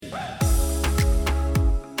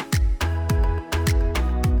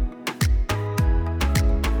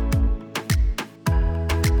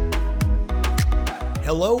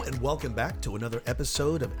Hello and welcome back to another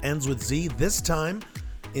episode of Ends with Z, this time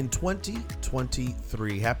in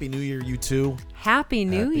 2023. Happy New Year, you two. Happy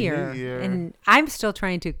New Year. New Year. And I'm still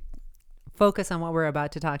trying to focus on what we're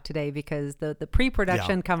about to talk today because the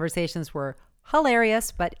pre-production conversations were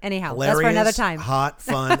hilarious, but anyhow, that's for another time. Hot,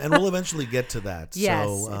 fun, and we'll eventually get to that. Yes,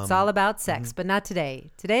 So, it's all about sex, but not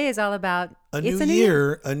today. Today is all about a new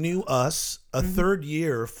year, a new us, a third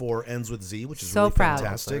year for Ends with Z, which is So really proud.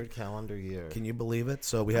 fantastic. Third calendar year. Can you believe it?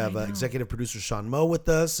 So we have executive producer Sean Moe with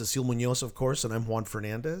us, Cecile Munoz, of course, and I'm Juan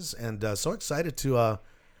Fernandez. And so excited to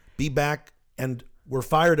be back. And we're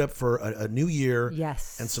fired up for a new year.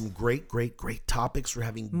 Yes. And some great topics. We're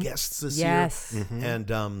having guests this Yes. year.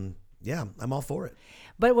 And yeah, I'm all for it.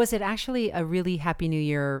 But was it actually a really happy New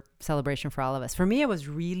Year celebration for all of us? For me, it was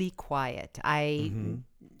really quiet.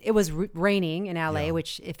 It was raining in LA, Yeah.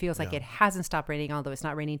 which it feels like it hasn't stopped raining, although it's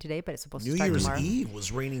not raining today, but it's supposed New to start Year's tomorrow. Eve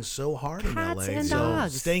was raining so hard in Cats LA. and So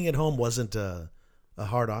dogs. staying at home wasn't a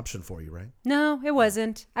hard option for you, right? No, it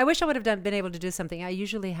wasn't. I wish I would have been able to do something. I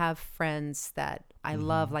usually have friends that I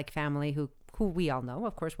love, like family, who we all know,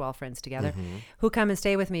 of course, we're all friends together, who come and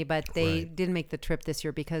stay with me, but they Right. didn't make the trip this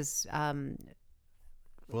year because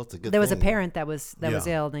Well, it's a good there was a thing. parent that was Yeah.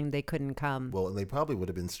 ill and they couldn't come. Well, and they probably would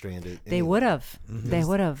have been stranded. They anyway, would have. They because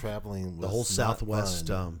would have. Traveling was The whole not Southwest,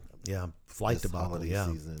 fun flight this debacle. holiday Yeah.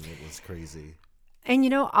 season. It was crazy.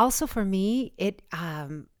 And also for me, it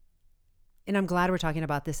and I'm glad we're talking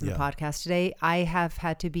about this in the Yeah. podcast today. I have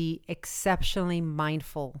had to be exceptionally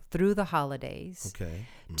mindful through the holidays. Okay.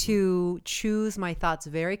 To choose my thoughts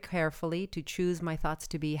very carefully, to choose my thoughts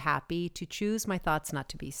to be happy, to choose my thoughts not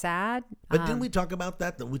to be sad. But didn't we talk about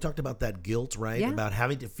that? We talked about that guilt, right? Yeah. About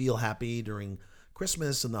having to feel happy during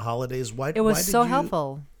Christmas and the holidays. Why? It was why did so you-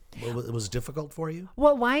 helpful. Well, it was difficult for you.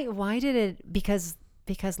 Well, why did it? Because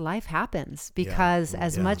life happens. Because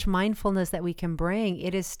as Yeah. much mindfulness that we can bring,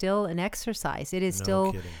 it is still an exercise. It is No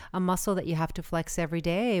still kidding. a muscle that you have to flex every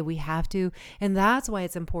day. We have to, and that's why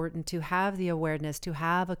it's important to have the awareness, to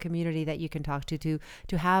have a community that you can talk to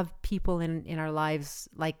have people in our lives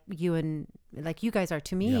like you and like you guys are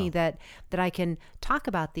to me, Yeah. that I can talk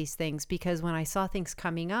about these things, because when I saw things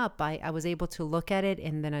coming up, I was able to look at it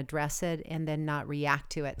and then address it and then not react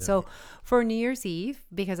to it. So for New Year's Eve,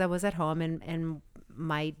 because I was at home and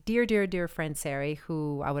my dear friend Sari,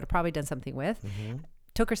 who I would have probably done something with,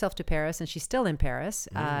 took herself to Paris, and she's still in Paris.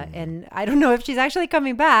 And I don't know if she's actually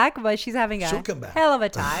coming back, but she's having She'll a come back. hell of a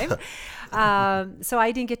time. So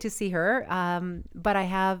I didn't get to see her. But I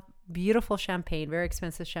have beautiful champagne, very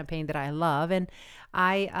expensive champagne that I love. And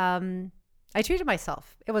I treated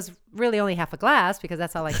myself. It was really only half a glass because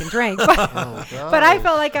that's all I can drink. But, but I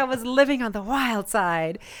felt like I was living on the wild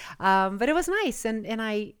side. But it was nice. And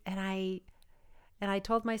I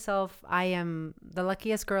told myself I am the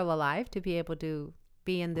luckiest girl alive to be able to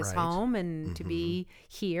be in this Right. home and to be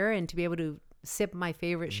here and to be able to sip my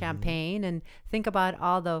favorite champagne and think about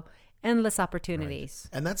all the endless opportunities.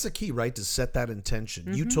 And that's the key, right? To set that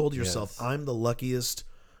intention. You told yourself, Yes. I'm the luckiest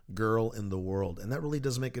girl in the world. And that really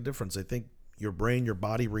does make a difference. I think your brain, your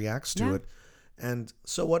body reacts to Yeah. it. And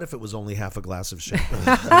so what if it was only half a glass of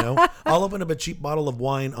champagne? I'll open up a cheap bottle of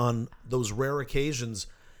wine on those rare occasions,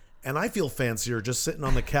 and I feel fancier just sitting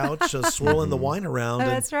on the couch, swirling the wine around. And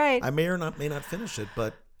That's right. I may not finish it,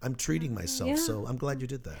 but I'm treating myself. Yeah. So I'm glad you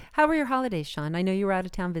did that. How were your holidays, Sean? I know you were out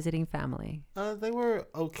of town visiting family. They were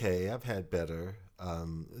okay. I've had better.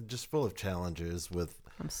 Just full of challenges with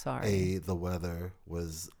I'm sorry. the weather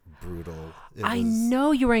was brutal. I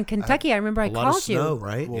know you were in Kentucky. I remember I A lot called of snow, you.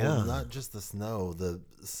 right? Well, Yeah. not just the snow, the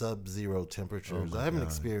sub-zero temperatures. Oh my I haven't God.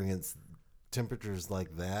 experienced temperatures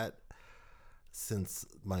like that since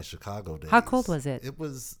my Chicago days. How cold was it? It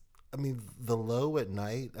was, the low at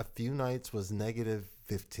night, a few nights was negative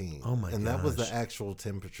 15. Oh my And that was gosh. the actual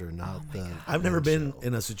temperature, not the I've never wind been chill.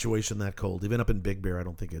 in a situation that cold. Even up in Big Bear, I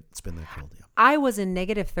don't think it's been that cold. Yeah. I was in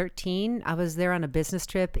negative 13. I was there on a business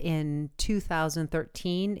trip in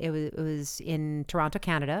 2013. It was in Toronto,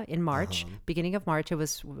 Canada, in March, beginning of March. It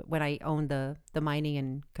was when I owned the mining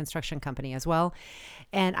and construction company as well.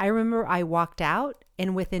 And I remember I walked out,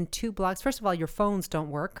 and within 2 blocks, first of all, your phones don't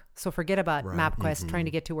work. So forget about MapQuest trying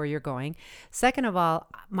to get to where you're going. Second of all,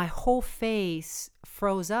 my whole face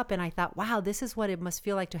froze up, and I thought, wow, this is what it must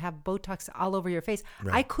feel like to have Botox all over your face.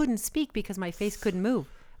 I couldn't speak because my face couldn't move.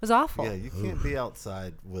 It was awful. Yeah, you can't be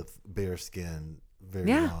outside with bare skin very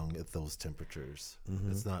Yeah. long at those temperatures.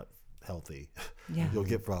 It's not healthy. Yeah. You'll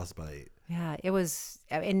get frostbite. Yeah, it was.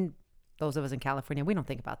 And those of us in California, we don't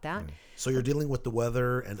think about that. So you're dealing with the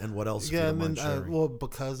weather and what else? if you Yeah, don't and mind then sharing? well,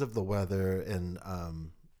 because of the weather and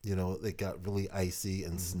it got really icy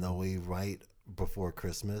and snowy right before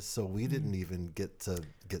Christmas, so we didn't even get to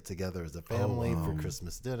get together as a family for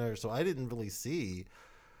Christmas dinner. So I didn't really see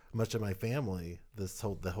much of my family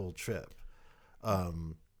the whole trip.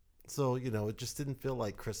 So it just didn't feel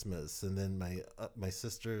like Christmas. And then my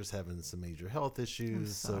sister's having some major health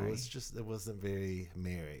issues, so it wasn't very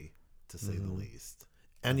merry, to say the least.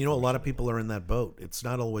 And a lot of people are in that boat. It's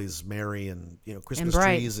not always merry and Christmas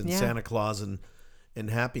bright, trees and yeah. Santa Claus and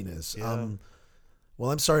happiness. Yeah. Well,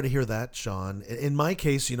 I'm sorry to hear that, Sean. In my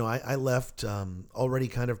case, I left already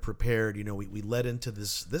kind of prepared. We led into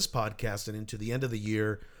this podcast and into the end of the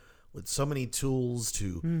year with so many tools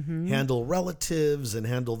to handle relatives and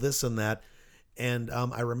handle this and that. And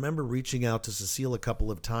I remember reaching out to Cecile a couple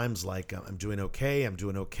of times, like, I'm doing okay. And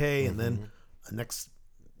then the next,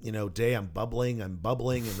 day I'm bubbling, and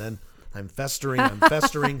then I'm festering.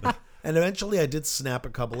 And eventually I did snap a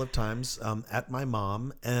couple of times at my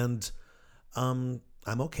mom, and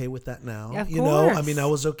I'm okay with that now. Of course. I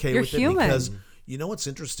was okay You're with human. it because what's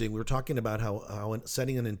interesting? We were talking about how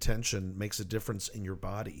setting an intention makes a difference in your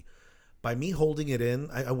body. By me holding it in,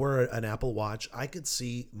 I wear an Apple Watch. I could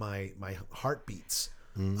see my heartbeats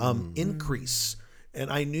increase,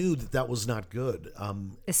 and I knew that was not good.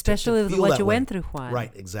 Especially with feel what that you way. went through, Juan.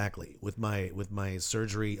 Right, exactly. With my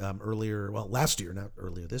surgery last year, not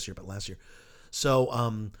earlier this year, but last year.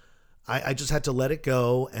 So I just had to let it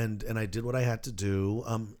go, and I did what I had to do.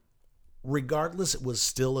 Regardless, it was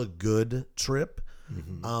still a good trip.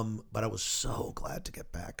 But I was so glad to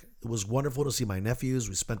get back. It was wonderful to see my nephews.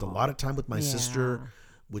 We spent a lot of time with my sister,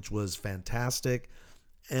 which was fantastic.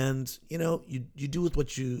 And you do with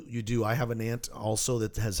what you do. I have an aunt also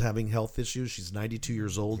that has having health issues. She's 92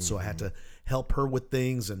 years old, so I had to help her with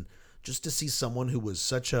things. And just to see someone who was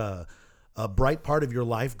such a bright part of your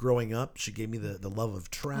life growing up. She gave me the love of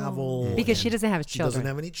travel. Because she doesn't have She children. doesn't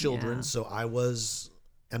have any children, Yeah. so I was,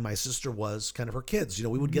 and my sister was kind of her kids.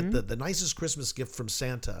 We would get the nicest Christmas gift from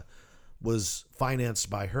Santa was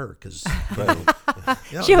financed by her because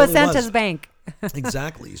She was Santa's bank.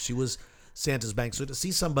 Exactly. She was Santa's bank. So to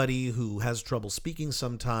see somebody who has trouble speaking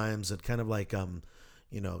sometimes, it kind of like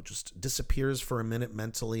just disappears for a minute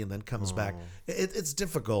mentally and then comes back. It's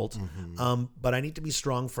difficult, but I need to be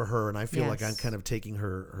strong for her, and I feel like I'm Yes. kind of taking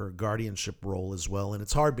her guardianship role as well. And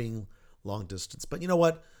it's hard being long distance, but you know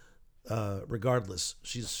what? Regardless,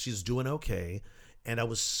 she's doing okay, and I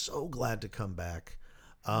was so glad to come back.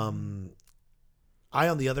 I,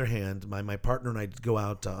 on the other hand, my partner and I did go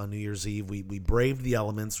out on New Year's Eve. We braved the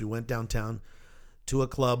elements. We went downtown to a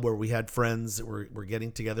club where we had friends that were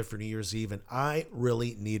getting together for New Year's Eve, and I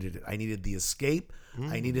really needed it. I needed the escape.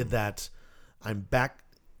 I needed that. I'm back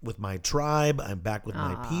with my tribe. I'm back with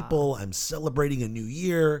my people. I'm celebrating a new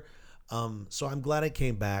year. So I'm glad I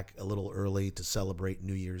came back a little early to celebrate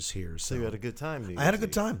New Year's here. So you had a good time. I had a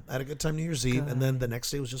good time. I had a good time New Year's Eve, and then the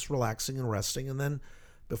next day was just relaxing and resting, and then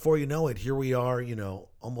before you know it, here we are,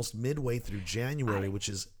 almost midway through January, which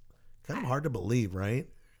is kind of hard to believe, right?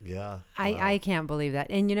 Yeah. I can't believe that.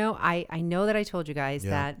 And I know that I told you guys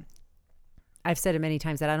that I've said it many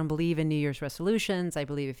times that I don't believe in New Year's resolutions. I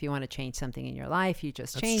believe if you want to change something in your life, you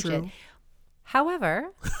just change it.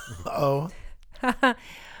 However, I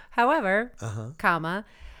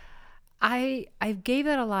gave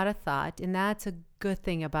that a lot of thought, and that's a good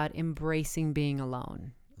thing about embracing being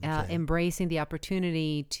alone. Embracing the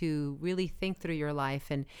opportunity to really think through your life,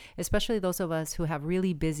 and especially those of us who have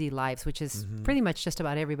really busy lives, which is pretty much just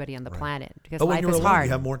about everybody on the planet, because But when life you're is alone, hard.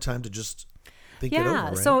 you have more time to just think it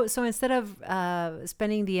over, right? So instead of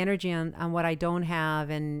spending the energy on what I don't have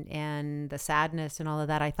and the sadness and all of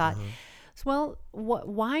that, I thought, well,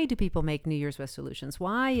 why do people make New Year's resolutions?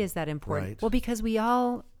 Why is that important? Right. Well, because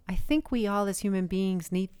I think we all as human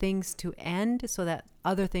beings need things to end so that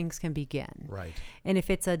other things can begin. Right. And if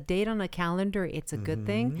it's a date on a calendar, it's a good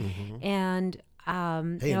thing. And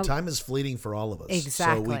and time is fleeting for all of us.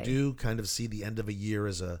 Exactly. So we do kind of see the end of a year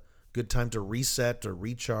as a good time to reset or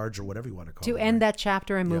recharge or whatever you want to call it. to end that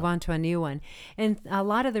chapter and move on to a new one. And a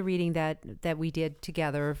lot of the reading that we did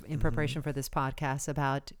together in preparation for this podcast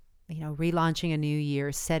about relaunching a new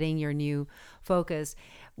year, setting your new focus.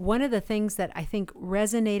 One of the things that I think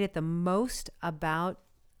resonated the most about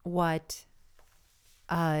what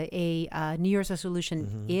a New Year's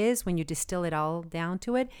resolution is, when you distill it all down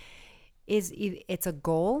to it, is it's a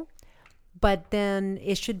goal, but then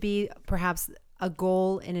it should be perhaps a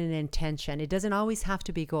goal and an intention. It doesn't always have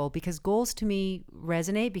to be goal, because goals to me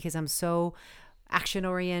resonate because I'm so action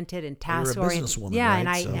oriented and Well, you're a task oriented. businesswoman, Yeah,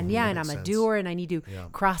 right? So and that I'm makes a sense. doer, and I need to Yeah.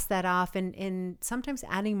 cross that off. And sometimes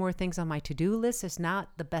adding more things on my to do list is not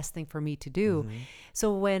the best thing for me to do. Mm-hmm.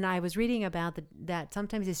 So when I was reading about that,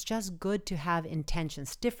 sometimes it's just good to have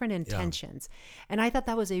intentions, different intentions, and I thought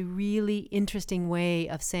that was a really interesting way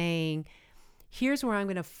of saying, here's where I'm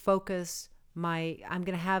going to focus I'm going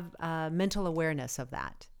to have mental awareness of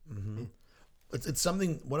that. It's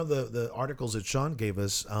something, one of the articles that Sean gave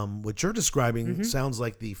us, what you're describing sounds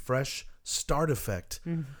like the fresh start effect,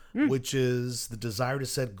 which is the desire to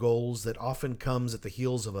set goals that often comes at the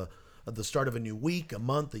heels of the start of a new week, a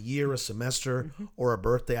month, a year, a semester, or a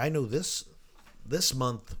birthday. I know this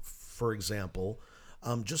month, for example,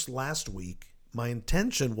 just last week, my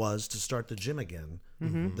intention was to start the gym again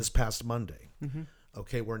this past Monday.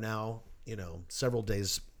 Okay, we're now, several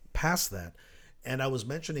days past that. And I was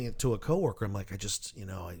mentioning it to a coworker. I'm like,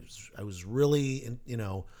 I was really,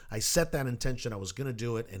 I set that intention. I was going to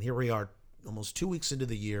do it. And here we are almost 2 weeks into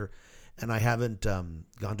the year, and I haven't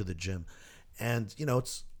gone to the gym. And,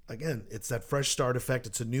 it's that fresh start effect.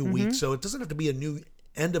 It's a new week. So it doesn't have to be a new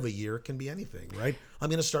end of a year. It can be anything, right? I'm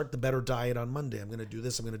going to start the better diet on Monday. I'm going to do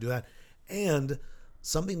this. I'm going to do that. And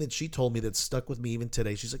something that she told me that stuck with me even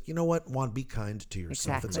today, she's like, you know what, Juan, be kind to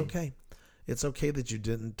yourself. It's Exactly. okay. It's okay that you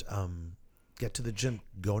didn't get to the gym.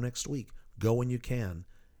 Go next week. Go when you can,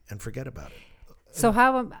 and forget about it. So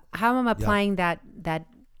how am I applying that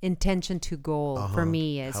intention to goal for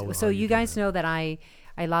me is, How so are you you guys doing know that I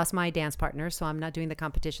lost my dance partner, so I'm not doing the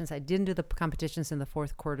competitions. I didn't do the competitions in the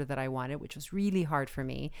fourth quarter that I wanted, which was really hard for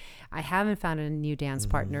me. I haven't found a new dance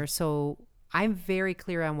partner, so I'm very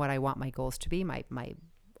clear on what I want my goals to be. My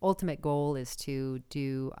ultimate goal is to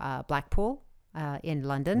do Blackpool in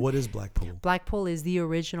London. What is Blackpool? Blackpool is the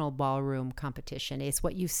original ballroom competition. It's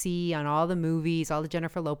what you see on all the movies, all the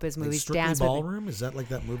Jennifer Lopez Like movies. Strictly Dance with Me. Ballroom? Is that like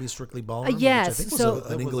that movie Strictly Ballroom? yes, Which I think was so- an That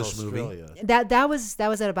was English movie. Australia. That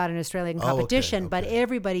was at about an Australian Oh, okay, competition, but okay.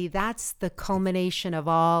 everybody, that's the culmination of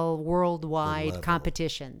all worldwide level.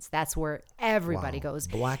 competitions. That's where everybody Wow. goes.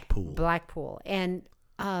 Blackpool. Blackpool. And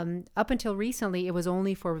up until recently, it was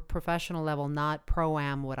only for professional level, not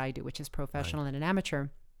pro-am, what I do, which is professional and an amateur.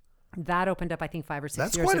 That opened up, I think, 5 or 6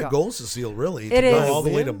 That's years quite ago. a goal, Cecile, really. It to go is. all the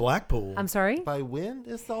way to When? Blackpool. I'm sorry? By when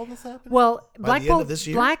is all this happening? Well, By the end of this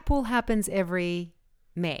year? Blackpool happens every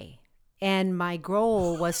May. And my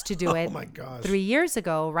goal was to do Oh it my gosh. 3 years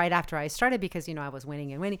ago, right after I started, because, I was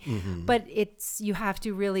winning and winning. But you have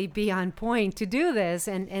to really be on point to do this.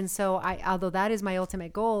 And so although that is my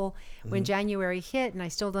ultimate goal, when January hit and I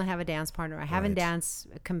still don't have a dance partner, I haven't Right. danced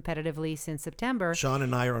competitively since September. Sean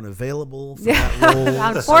and I are unavailable for that role.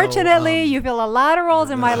 Unfortunately, so, you fill a lot of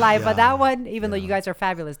roles in my life, but yeah, that one, even though you guys are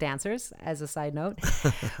fabulous dancers, as a side note.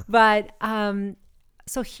 But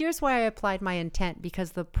so here's why I applied my intent,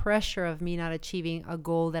 because the pressure of me not achieving a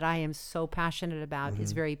goal that I am so passionate about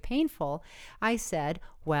is very painful. I said,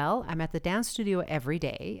 well, I'm at the dance studio every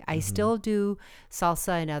day. I still do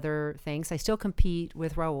salsa and other things. I still compete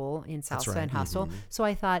with Raul in salsa right. and hustle. So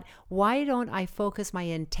I thought, why don't I focus my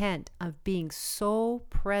intent of being so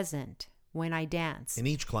present when I dance in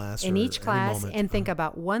each class. in or each any class moment. and think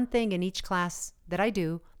about one thing in each class that I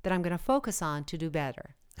do that I'm going to focus on to do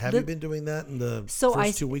better. Have you been doing that in the So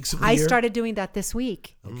first 2 weeks of the I year? started doing that this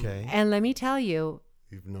week. Okay. And let me tell you,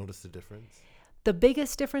 You've noticed a difference? the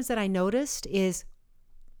biggest difference that I noticed is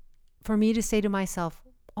for me to say to myself,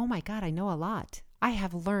 oh my God, I know a lot. I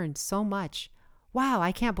have learned so much. Wow,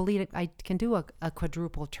 I can't believe it. I can do a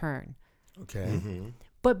quadruple turn. Okay.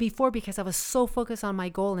 But before, because I was so focused on my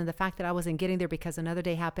goal and the fact that I wasn't getting there because another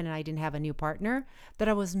day happened and I didn't have a new partner, that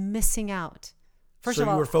I was missing out. First So of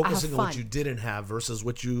all, you were I have focusing on what fun. you didn't have versus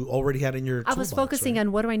what you already had in your I was toolbox, focusing right?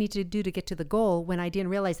 on what do I need to do to get to the goal when I didn't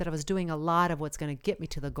realize that I was doing a lot of what's going to get me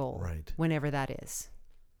to the goal. Right. Whenever that is.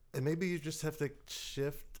 And maybe you just have to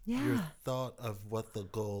shift your Yeah. thought of what the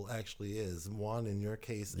goal actually is. One, in your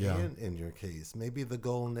case, Yeah. and in your case. Maybe the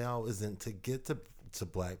goal now isn't to get to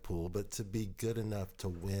Blackpool, but to be good enough to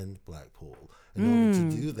win Blackpool. In order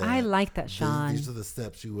to do that, I like that, Sean. These are the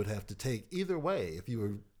steps you would have to take. Either way, if you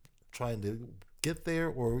were trying to get there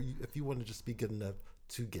or if you want to just be good enough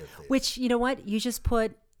to get there. Which, you know what? You just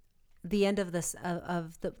put the end of this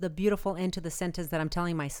of the beautiful end to the sentence that I'm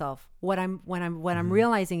telling myself. What I'm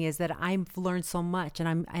realizing is that I've learned so much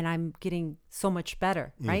and I'm getting so much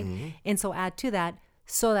better, right? And so add to that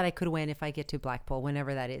so that I could win if I get to Blackpool,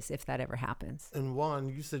 whenever that is, if that ever happens. And Juan,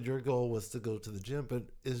 you said your goal was to go to the gym, but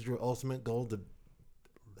is your ultimate goal to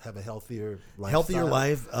have a healthier lifestyle? Healthier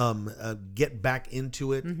life, get back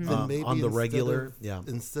into it Then maybe on the instead regular. of- Yeah.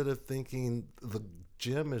 Instead of thinking the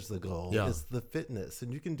gym is the goal, Yeah. it's the fitness.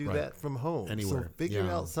 And you can do Right. that from home. Anywhere. So figure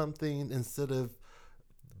Yeah. out something instead of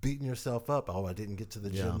beating yourself up. Oh, I didn't get to the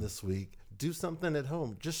Yeah. gym this week. Do something at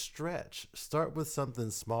home. Just stretch. Start with something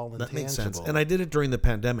small and That tangible. makes sense. And I did it during the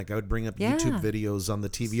pandemic. I would bring up Yeah. YouTube videos on the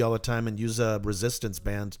TV all the time and use a resistance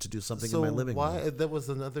band to do something in my living room. That was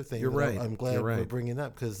another thing. You're that right. I'm glad You're we're right. bringing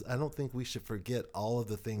up, because I don't think we should forget all of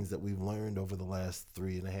the things that we've learned over the last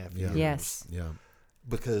 3.5 years. Yes. Yeah.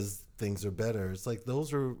 Because things are better. It's like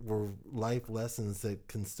those were life lessons that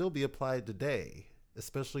can still be applied today,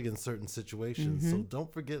 especially in certain situations. So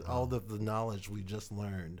don't forget all of the knowledge we just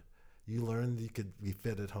learned. You learned you could be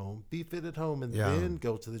fit at home. Be fit at home, and Yeah. then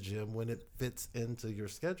go to the gym when it fits into your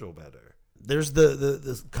schedule better. There's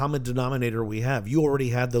the common denominator we have. You already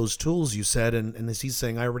had those tools, you said, and as he's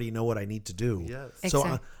saying, I already know what I need to do. Yes. So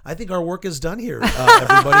Exact- I think our work is done here,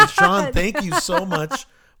 everybody. Sean, thank you so much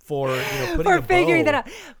for putting For a figuring bow. that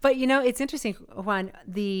out. But it's interesting, Juan.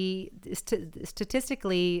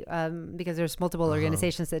 Statistically, because there's multiple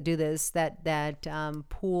organizations that do this, that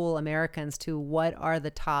pool Americans to what are the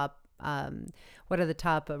top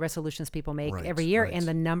resolutions people make Right, every year, right. and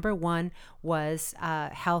the number one was a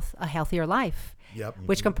healthier life. Yep.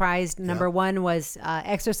 Which comprised number one was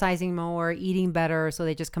exercising more, eating better. So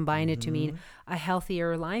they just combined it to mean a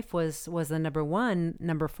healthier life was the number one.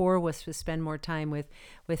 Number four was to spend more time with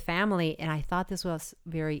family. And I thought this was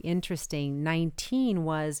very interesting. 19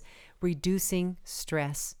 was reducing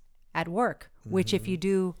stress at work, which if you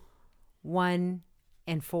do 1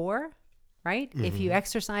 and 4, right? If you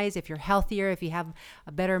exercise, if you're healthier, if you have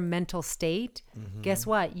a better mental state, guess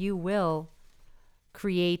what? You will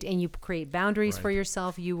create boundaries for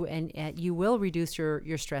yourself. You will reduce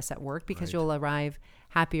your stress at work because you'll arrive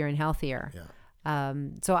happier and healthier. Yeah.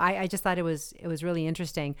 So I just thought it was really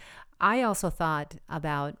interesting. I also thought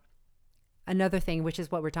about another thing, which is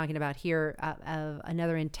what we're talking about here,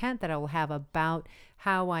 another intent that I will have about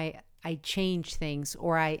how I change things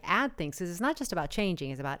or I add things. 'Cause it's not just about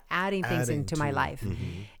changing; it's about adding things Adding into my to, life,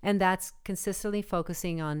 and that's consistently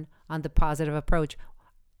focusing on the positive approach,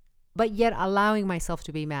 but yet allowing myself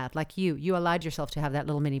to be mad. Like you allowed yourself to have that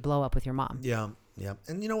little mini blow up with your mom. Yeah. Yeah.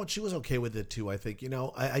 And you know what? She was okay with it too, I think.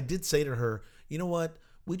 I did say to her, you know what?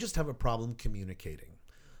 We just have a problem communicating.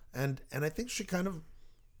 And I think she kind of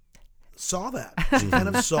saw that. She kind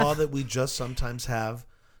of saw that we just sometimes have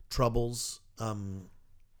troubles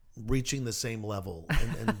reaching the same level.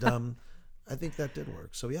 And I think that did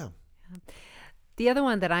work. So, yeah. The other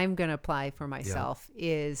one that I'm going to apply for myself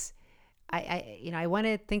is I want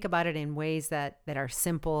to think about it in ways that are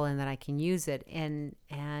simple and that I can use it. And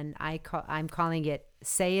I'm calling it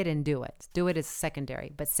say it and do it. Do it is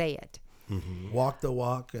secondary, but say it. Walk the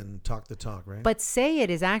walk and talk the talk, right? But say it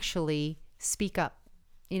is actually speak up.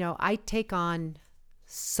 I take on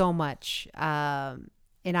so much, and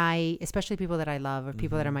especially people that I love or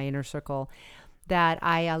people that are in my inner circle, that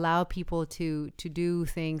I allow people to do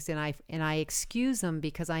things, and I excuse them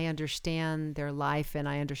because I understand their life and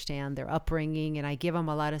I understand their upbringing, and I give them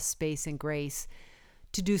a lot of space and grace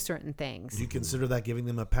to do certain things. Do you consider that giving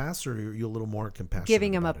them a pass, or are you a little more compassionate?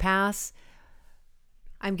 Giving them a about it? pass.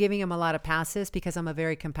 I'm giving them a lot of passes because I'm a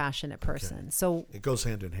very compassionate person. So It goes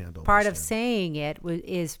hand in hand. part of almost, saying it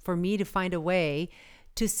is for me to find a way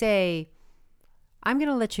to say, I'm going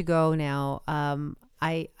to let you go now.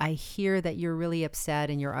 I hear that you're really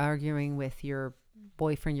upset and you're arguing with your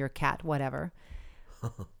boyfriend, your cat, whatever.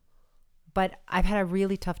 But I've had a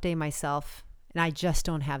really tough day myself and I just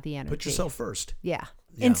don't have the energy. Put yourself first. Yeah.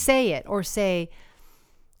 Yeah. And say it, or say,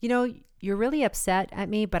 you're really upset at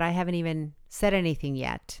me, but I haven't even said anything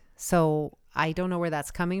yet. So I don't know where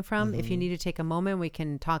that's coming from. If you need to take a moment, we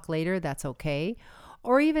can talk later. That's okay.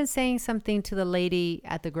 Or even saying something to the lady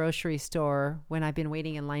at the grocery store when I've been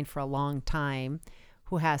waiting in line for a long time,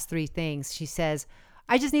 who has 3 things. She says,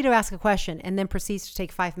 I just need to ask a question, and then proceeds to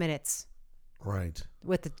take 5 minutes Right.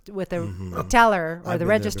 with the teller or I've the been there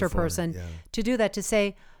register before, person yeah. to do that, to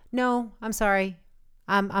say, no, I'm sorry.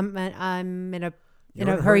 I'm in a You're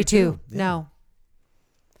in a hurry too. Yeah. No.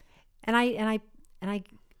 And I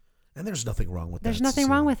And there's nothing wrong with that. there's nothing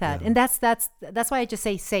wrong with that. Yeah. And that's why I just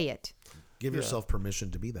say it. Give yourself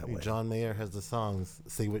permission to be that way. John Mayer has the songs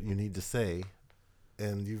 "Say What You Need to Say,"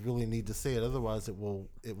 and you really need to say it. Otherwise, it will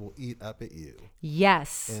eat up at you,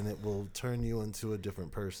 Yes. and it will turn you into a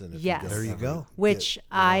different person. If Yes. don't There you ever go. Which get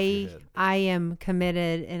off your head. I am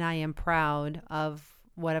committed and I am proud of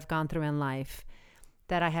what I've gone through in life,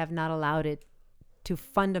 that I have not allowed it to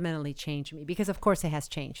fundamentally change me, because of course it has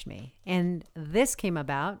changed me. And this came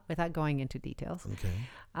about, without going into details, Okay.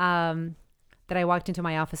 that I walked into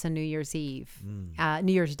my office on New Year's Eve,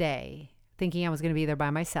 New Year's Day, thinking I was going to be there by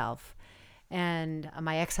myself. And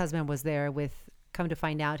my ex-husband was there with, come to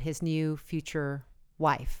find out, his new future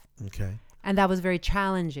wife. Okay. And that was very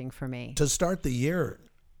challenging for me. To start the year,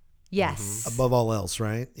 Yes. above all else,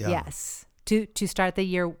 right? Yeah. Yes. To start the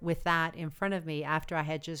year with that in front of me after I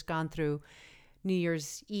had just gone through New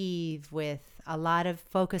Year's Eve with a lot of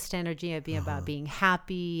focused energy of being about being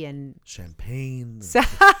happy and Champagne.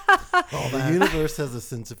 All the universe has a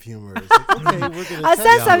sense of humor. It's like, okay, we're gonna a test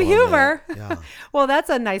sense you of on humor. Yeah. Well, that's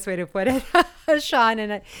a nice way to put it, Sean,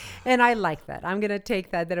 and I like that. I'm going to take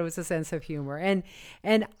that it was a sense of humor.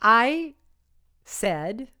 And I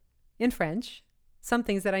said in French some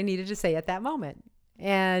things that I needed to say at that moment.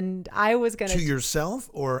 And I was going To yourself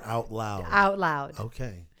or out loud? out loud.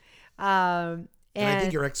 Okay. And And I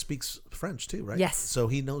think your ex speaks French too, right? Yes. So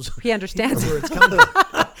he knows. he understands. Where it's coming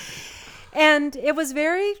from. And it was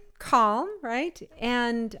very calm, right?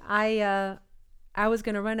 And I was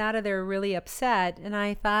going to run out of there really upset, and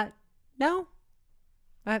I thought, no,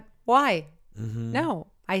 why? No,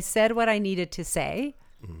 I said what I needed to say,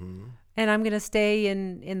 and I'm going to stay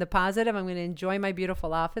in the positive. I'm going to enjoy my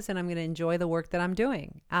beautiful office, and I'm going to enjoy the work that I'm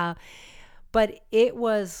doing. But it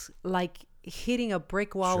was like hitting a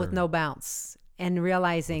brick wall with no bounce, and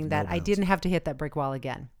realizing that I didn't have to hit that brick wall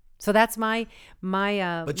again. So that's my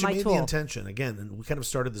But you my made tool. the intention again, and we kind of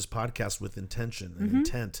started this podcast with intention and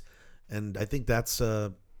intent, and I think that's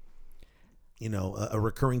a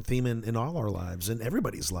recurring theme in all our lives, in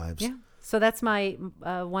everybody's lives. Yeah. So that's my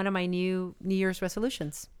one of my New Year's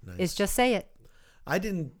resolutions is just say it. I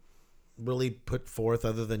didn't really put forth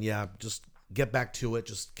other than just get back to it,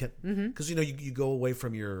 just because you go away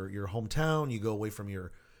from your hometown, you go away from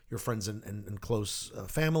your friends and close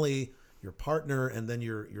family, your partner, and then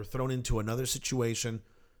you're thrown into another situation.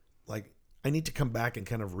 Like, I need to come back and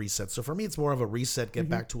kind of reset. So for me, it's more of a reset, get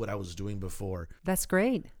back to what I was doing before. That's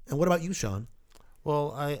great. And what about you, Sean?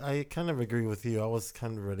 Well, I kind of agree with you. I was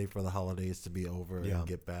kind of ready for the holidays to be over and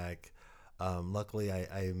get back. Luckily,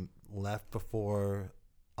 I left before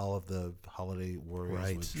all of the holiday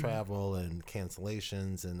worries with travel and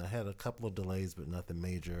cancellations, and I had a couple of delays, but nothing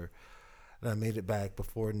major. And I made it back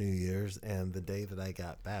before New Year's, and the day that I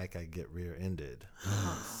got back, I get rear-ended.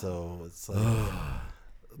 So it's like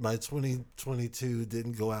my 2022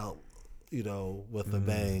 didn't go out, with a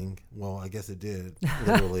bang. Well, I guess it did,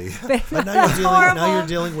 literally. But now you're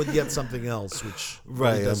dealing with yet something else, which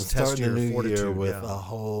really I'm does test starting your the new fortitude. year with a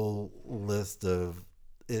whole list of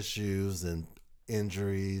issues and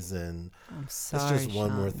injuries, and I'm sorry, it's just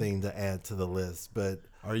one more Sean. thing to add to the list. But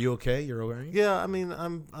Are you okay? You're all right? yeah, I mean,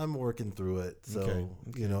 I'm working through it, so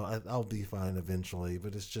Okay. I'll be fine eventually.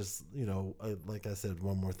 But it's just like I said,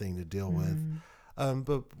 one more thing to deal with.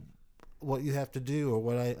 But what you have to do,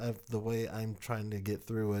 or the way I'm trying to get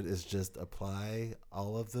through it, is just apply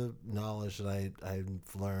all of the knowledge that I've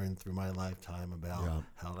learned through my lifetime about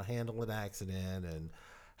how to handle an accident and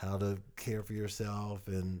how to care for yourself,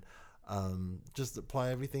 and just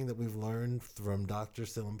apply everything that we've learned from Dr.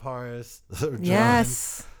 Silamparis or John.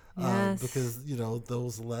 Yes. Because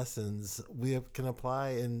those lessons can apply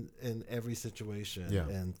in every situation,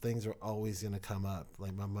 and things are always going to come up.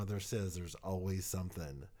 Like my mother says, there's always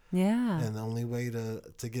something. Yeah. And the only way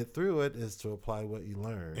to get through it is to apply what you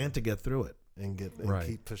learn And to get through it. and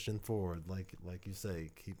keep pushing forward. Like you say,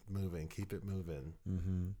 keep moving, keep it moving.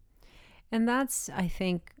 Mm-hmm. And that's, I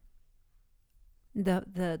think,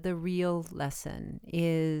 the real lesson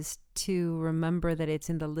is to remember that it's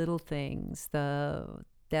in the little things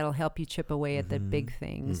that'll help you chip away at the big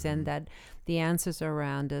things, and that the answers are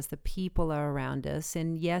around us, the people are around us.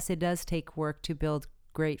 And yes, it does take work to build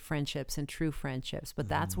great friendships and true friendships, but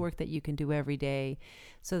that's work that you can do every day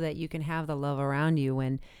so that you can have the love around you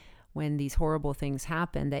when these horrible things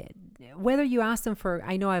happen. That whether you ask them for,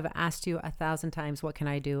 I know I've asked you 1,000 times, what can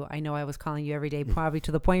I do? I know I was calling you every day, probably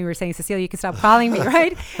to the point you were saying, Cecilia, you can stop calling me,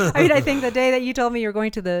 right? I mean, I think the day that you told me you're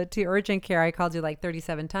going to urgent care, I called you like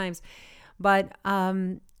 37 times. But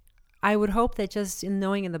I would hope that just in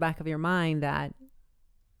knowing in the back of your mind that,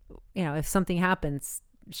 if something happens,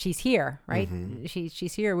 she's here, right?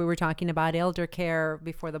 She's here. We were talking about elder care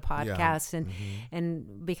before the podcast,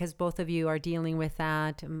 and because both of you are dealing with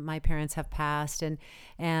that, my parents have passed,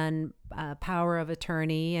 and power of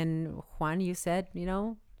attorney. And Juan, you said,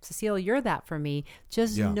 Cecile, you're that for me.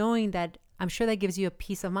 Just knowing that, I'm sure that gives you a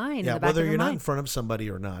peace of mind. in the back Whether of your you're not mind. in front of somebody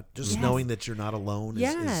or not, just knowing that you're not alone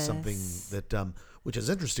is something that, which is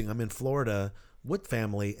interesting. I'm in Florida with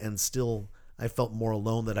family, and still I felt more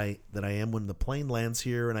alone than I am when the plane lands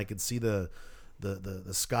here and I could see the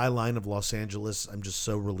skyline of Los Angeles. I'm just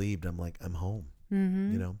so relieved. I'm like, I'm home.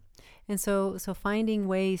 And so finding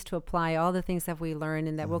ways to apply all the things that we learn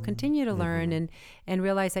and that we'll continue to learn, and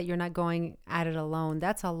realize that you're not going at it alone.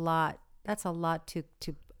 That's a lot to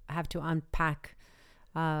have to unpack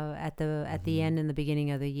at the end and the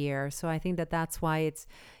beginning of the year. So I think that's why it's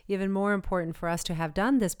even more important for us to have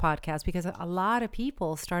done this podcast, because a lot of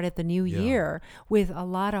people started the new year with a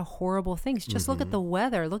lot of horrible things. Just look at the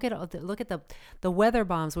weather. Look at the weather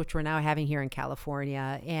bombs, which we're now having here in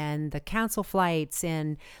California, and the cancel flights,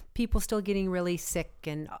 and people still getting really sick,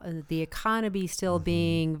 and the economy still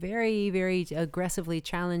being very, very aggressively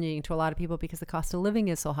challenging to a lot of people because the cost of living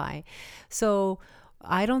is so high. So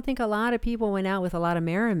I don't think a lot of people went out with a lot of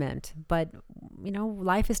merriment, but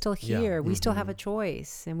life is still here. We still have a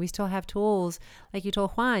choice, and we still have tools. Like you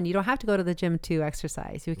told Juan, you don't have to go to the gym to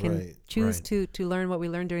exercise. You can choose to learn what we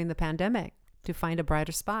learned during the pandemic, to find a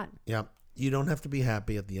brighter spot. Yeah. You don't have to be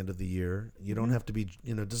happy at the end of the year. You don't have to be,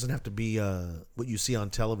 it doesn't have to be what you see on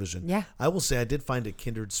television. Yeah. I will say I did find a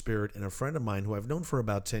kindred spirit in a friend of mine who I've known for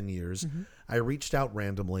about 10 years. I reached out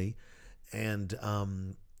randomly, and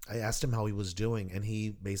I asked him how he was doing, and he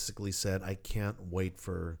basically said, I can't wait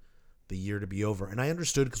for the year to be over. And I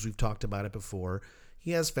understood, because we've talked about it before.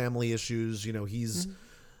 He has family issues. He's,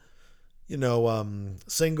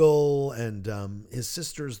 single, and his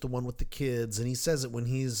sister's the one with the kids. And he says that when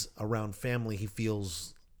he's around family, he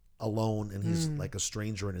feels alone, and he's like a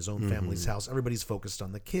stranger in his own family's house. Everybody's focused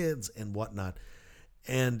on the kids and whatnot.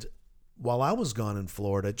 And while I was gone in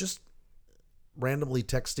Florida, just randomly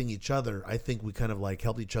texting each other, I think we kind of like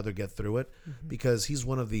helped each other get through it, because he's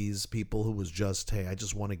one of these people who was just, hey, I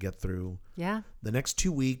just want to get through the next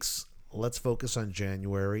 2 weeks. Let's focus on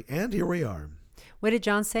January. And here we are. What did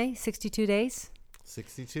John say? 62 days?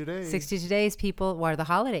 62 days. 62 days, people, or the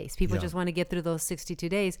holidays. People just want to get through those 62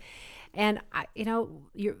 days. And,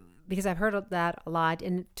 because I've heard of that a lot,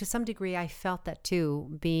 and to some degree I felt that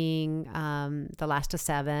too, being the last of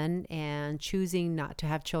 7 and choosing not to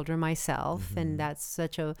have children myself. And that's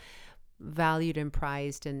such a valued and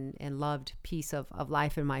prized and loved piece of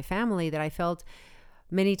life in my family, that I felt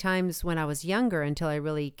many times when I was younger, until I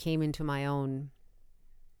really came into my own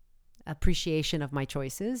appreciation of my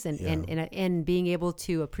choices, and being able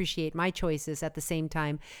to appreciate my choices at the same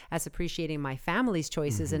time as appreciating my family's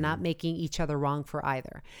choices, and not making each other wrong for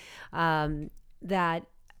either. And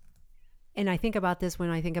I think about this when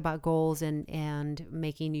I think about goals and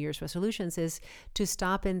making New Year's resolutions, is to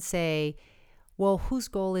stop and say, well, whose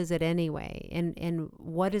goal is it anyway? And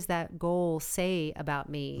what does that goal say about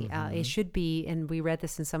me? It should be, and we read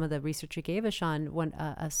this in some of the research you gave us, Sean, when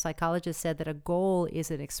a psychologist said that a goal is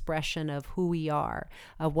an expression of who we are,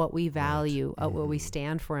 of what we value, of what we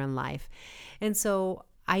stand for in life. And so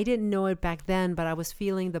I didn't know it back then, but I was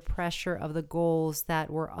feeling the pressure of the goals that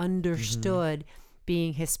were understood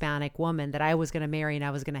being Hispanic woman, that I was going to marry and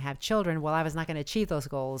I was going to have children. Well, I was not going to achieve those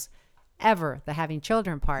goals ever, the having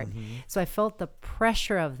children part. So I felt the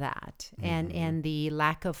pressure of that, and the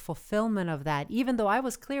lack of fulfillment of that. Even though I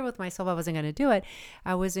was clear with myself I wasn't going to do it,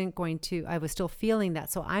 I was still feeling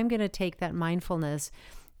that. So I'm going to take that mindfulness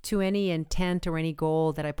to any intent or any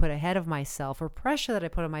goal that I put ahead of myself, or pressure that I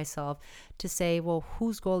put on myself, to say, well,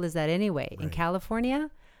 whose goal is that anyway? In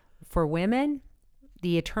California, for women,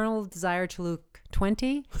 the eternal desire to look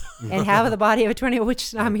 20 and have the body of a 20,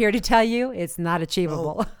 which I'm here to tell you, it's not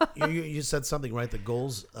achievable. You said something, right? The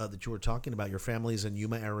goals that you were talking about, your family's in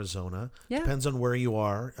Yuma, Arizona. Depends on where you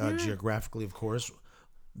are, geographically, of course.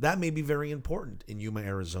 That may be very important in Yuma,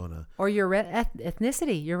 Arizona. Or your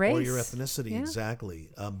ethnicity, your race. Or your ethnicity, exactly.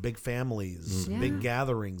 Big families, big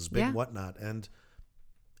gatherings, big whatnot. And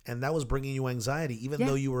that was bringing you anxiety, even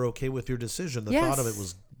though you were okay with your decision. The thought of it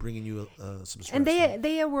was bringing you some stress. And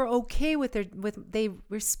they were okay they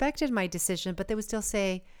respected my decision, but they would still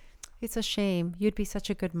say, "It's a shame. You'd be such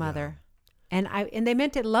a good mother," and they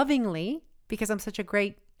meant it lovingly, because I'm such a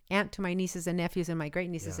great aunt to my nieces and nephews and my great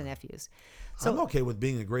nieces and nephews. So I'm okay with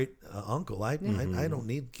being a great uncle. I don't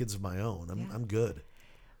need kids of my own. I'm good.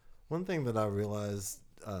 One thing that I realized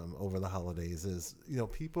over the holidays is,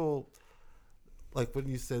 people, like when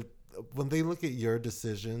you said, when they look at your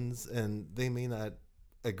decisions, and they may not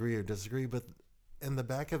agree or disagree, but in the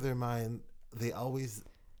back of their mind, they always,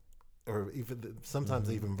 or even sometimes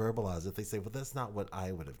they even verbalize it. They say, well, that's not what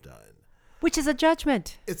I would have done. Which is a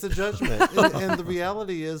judgment. It's a judgment. and the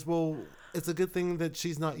reality is, well, it's a good thing that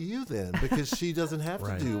she's not you then, because she doesn't have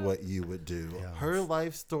to do what you would do. Yeah, her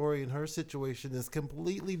life story and her situation is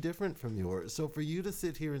completely different from yours. So for you to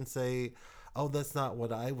sit here and say, oh, that's not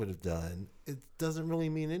what I would have done, it doesn't really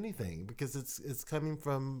mean anything, because it's coming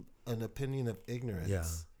from an opinion of ignorance.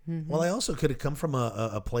 Yeah. Well, I also could have come from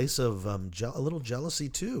a place of a little jealousy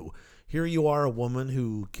too. Here you are, a woman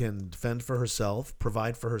who can fend for herself,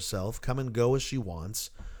 provide for herself, come and go as she wants,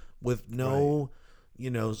 with no,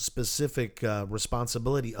 specific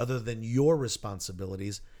responsibility other than your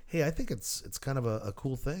responsibilities. Hey, I think it's kind of a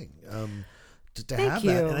cool thing to have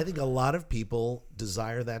that. And I think a lot of people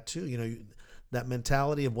desire that too. That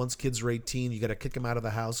mentality of once kids are 18, you got to kick them out of the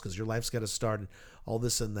house because your life's got to start, and all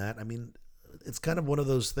this and that. I mean, it's kind of one of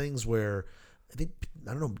those things where I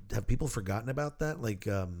don't know, have people forgotten about that? Like,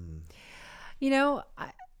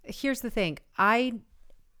 here's the thing. I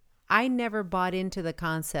never bought into the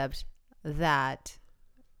concept that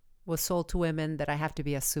was sold to women that I have to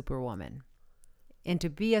be a superwoman. And to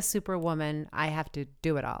be a superwoman, I have to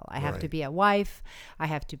do it all. I have to be a wife. I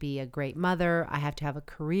have to be a great mother. I have to have a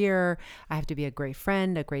career. I have to be a great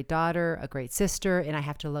friend, a great daughter, a great sister. And I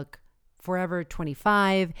have to look forever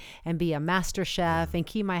 25 and be a master chef and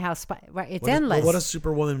keep my house. It's endless. What does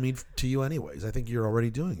superwoman mean to you anyways? I think you're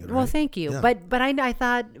already doing it, right? Well, thank you. Yeah. But I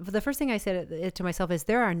thought the first thing I said to myself is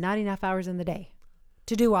there are not enough hours in the day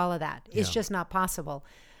to do all of that. It's just not possible.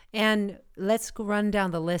 And let's run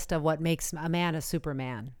down the list of what makes a man a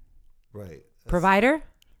superman. Right. Provider,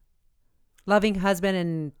 loving husband,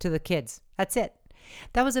 and to the kids. That's it.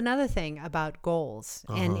 That was another thing about goals.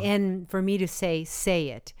 And for me to say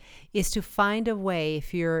it is to find a way,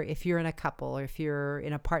 if you're in a couple or if you're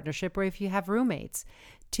in a partnership or if you have roommates,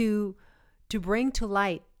 to bring to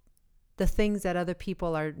light the things that other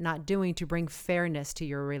people are not doing to bring fairness to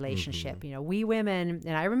your relationship. We women,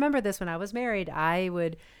 and I remember this when I was married, I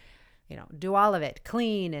would do all of it,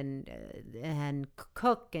 clean and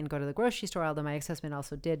cook and go to the grocery store. Although my ex-husband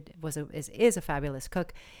also is a fabulous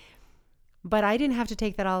cook, but I didn't have to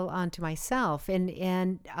take that all onto myself.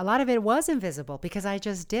 And a lot of it was invisible because I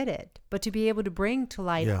just did it. But to be able to bring to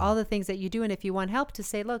light all the things that you do, and if you want help, to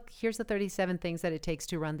say, look, here's the 37 things that it takes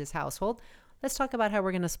to run this household. Let's talk about how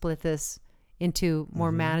we're going to split this into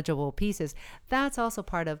more manageable pieces. That's also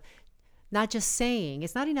part of not just saying.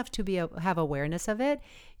 It's not enough to have awareness of it.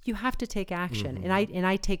 You have to take action, and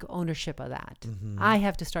I take ownership of that. I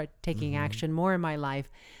have to start taking action more in my life.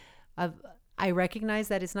 I recognize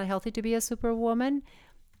that it's not healthy to be a superwoman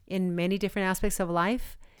in many different aspects of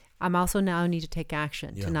life. I'm also now need to take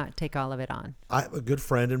action to not take all of it on. I have a good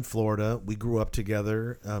friend in Florida. We grew up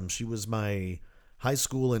together. She was my high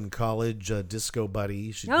school and college disco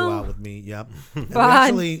buddy. She'd go out with me. Yep. And we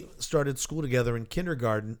actually started school together in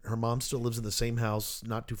kindergarten. Her mom still lives in the same house,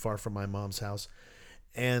 not too far from my mom's house.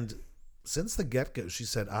 And since the get-go, she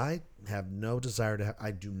said, I have no desire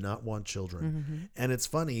I do not want children. And it's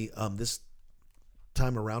funny, this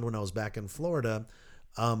time around when I was back in Florida,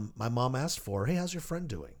 my mom asked for, hey, how's your friend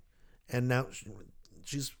doing? And now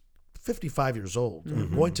she's 55 years old,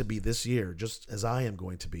 going to be this year, just as I am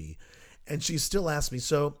going to be. And she still asks me,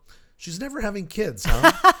 so she's never having kids,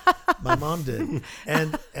 huh? My mom did.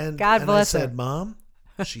 And God bless I said, her. Mom,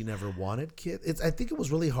 she never wanted kids. I think it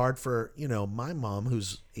was really hard for, my mom,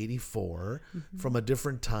 who's 84, from a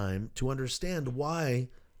different time, to understand why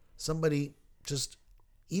somebody just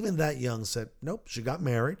even that young said, nope, she got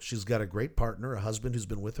married. She's got a great partner, a husband who's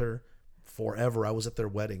been with her forever. I was at their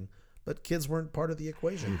wedding, but kids weren't part of the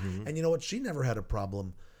equation. And you know what? She never had a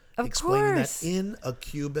problem explaining that in a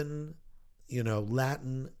Cuban,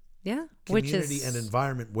 Latin community and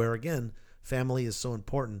environment where, again, family is so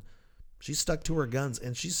important. She stuck to her guns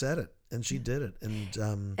and she said it and she did it.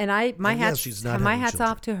 And my hat's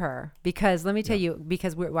off to her, because let me tell you,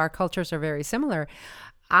 because our cultures are very similar.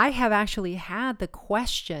 I have actually had the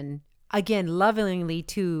question, again, lovingly,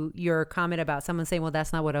 to your comment about someone saying, well,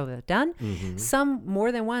 that's not what I would have done. Some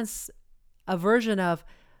more than once, a version of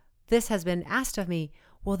this has been asked of me.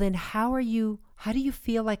 Well, then how do you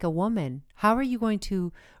feel like a woman? How are you going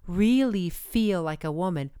to really feel like a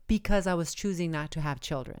woman? Because I was choosing not to have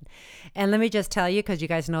children. And let me just tell you, because you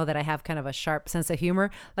guys know that I have kind of a sharp sense of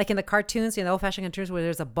humor, like in the cartoons, the old-fashioned cartoons where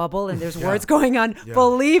there's a bubble and there's words going on.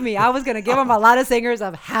 Believe me, I was going to give them a lot of singers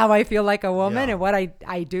of how I feel like a woman and what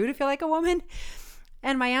I do to feel like a woman.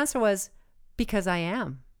 And my answer was, because I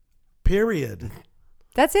am. Period.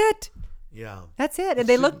 That's it. Yeah. That's it. And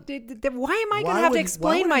they look, why am I going to have to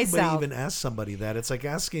explain myself? Why would even ask somebody that? It's like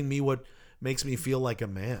asking me what makes me feel like a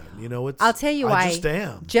man. I'll tell you why. I just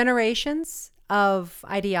am. Generations of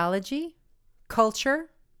ideology, culture,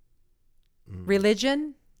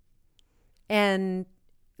 religion, and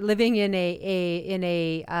living in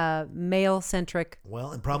a male-centric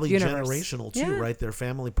and probably universe. Generational too, right? Their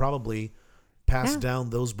family probably passed down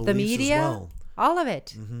those beliefs the media, as well. All of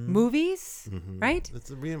it. Movies, right? It's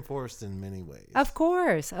reinforced in many ways. Of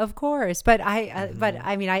course. But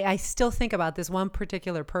I still think about this one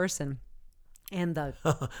particular person, and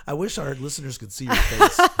I wish our listeners could see your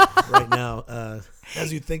face right now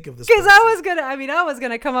as you think of this. Because I was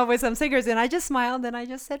gonna come up with some singers, and I just smiled and I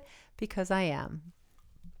just said, because I am.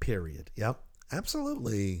 Period. Yep.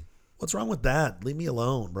 Absolutely. What's wrong with that? Leave me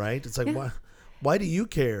alone, right? It's like, why do you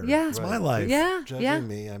care? Yeah. It's my life. Yeah. Judging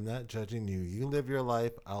me, I'm not judging you. You live your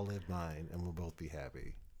life, I'll live mine, and we'll both be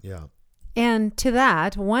happy. Yeah. And to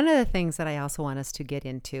that, one of the things that I also want us to get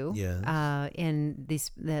into Yes. in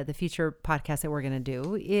the future podcast that we're going to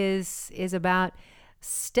do is about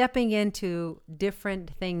stepping into different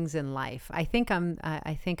things in life. I think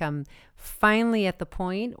I'm finally at the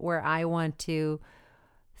point where I want to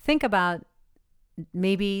think about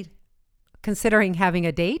maybe considering having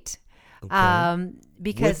a date. Okay.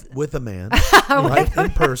 Because with a man, right, in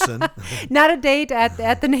person. not a date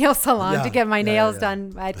at the nail salon Yeah, to get my yeah, nails yeah.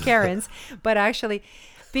 done at Karen's, but actually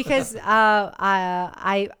because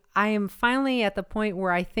I am finally at the point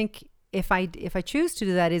where I think if I choose to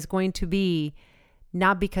do that is going to be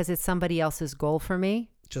not because it's somebody else's goal for me,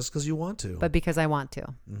 Just because you want to. but because I want to.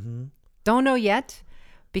 Mm-hmm. Don't know yet,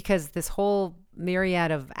 because this whole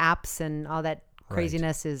myriad of apps and all that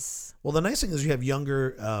craziness is. Well, the nice thing is you have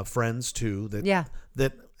younger friends too.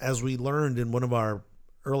 That as we learned in one of our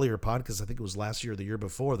earlier podcasts, I think it was last year or the year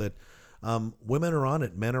before, that women are on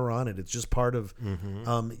it, men are on it. It's just part of.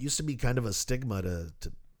 It used to be kind of a stigma to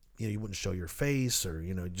you wouldn't show your face, or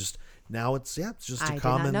just now it's just I a did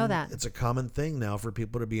common. not know that. It's a common thing now for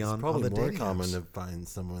people to be on Probably the more dating common apps. to find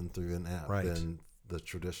someone through an app Right. than the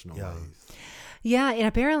traditional Yeah. ways. Yeah, and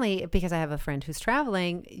apparently, because I have a friend who's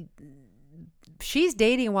traveling, she's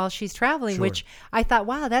dating while she's traveling, Sure. which I thought,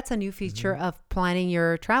 wow, that's a new feature of planning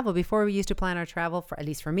your travel. Before, we used to plan our travel, for at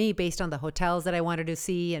least for me, based on the hotels that I wanted to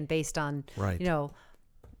see and based on, Right.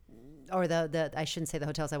 or the I shouldn't say the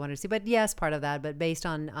hotels I wanted to see, but yes, part of that, but based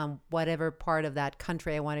on whatever part of that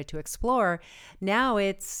country I wanted to explore. Now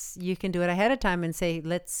you can do it ahead of time and say,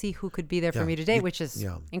 let's see who could be there for Yeah. me today, which is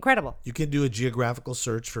yeah. incredible. You can do a geographical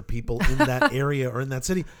search for people in that area or in that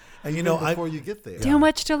city, and Before you get there. Too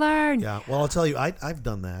much to learn. Yeah, well, I'll tell you, I've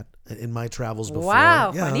done that in my travels before.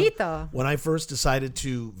 Wow, Yeah. bonito. When I first decided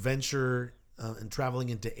to venture and traveling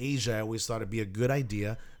into Asia, I always thought it'd be a good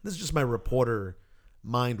idea. This is just my reporter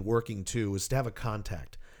mind working too, is to have a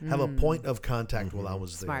contact, have a point of contact while I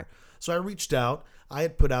was there. Smart. So I reached out. I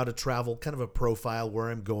had put out a travel kind of a profile, where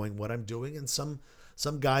I'm going, what I'm doing, and some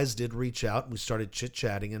guys did reach out, and we started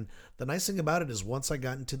chit-chatting. And the nice thing about it is once I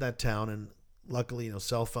got into that town, and luckily,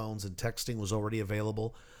 cell phones and texting was already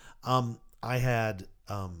available, I had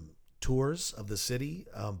tours of the city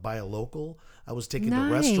by a local. I was taken to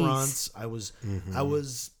Nice. restaurants.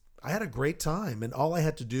 I had a great time, and all I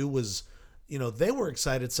had to do was, they were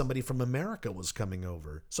excited somebody from America was coming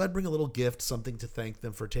over. So I'd bring a little gift, something to thank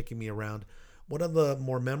them for taking me around. One of the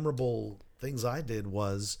more memorable things I did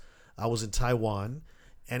was I was in Taiwan,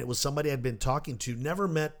 and it was somebody I'd been talking to, never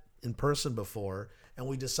met in person before. And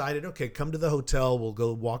we decided, okay, come to the hotel. We'll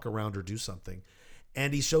go walk around or do something.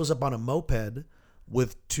 And he shows up on a moped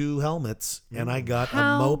with 2 helmets, and I got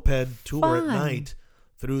How a moped tour at fun. night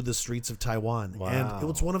through the streets of Taiwan. Wow. And it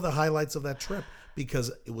was one of the highlights of that trip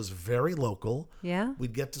because it was very local. Yeah.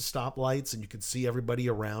 We'd get to stoplights and you could see everybody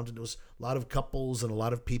around, and it was a lot of couples and a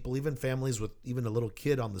lot of people, even families with even a little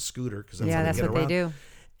kid on the scooter, because Yeah, that's how what they get they around. do.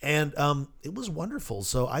 And it was wonderful.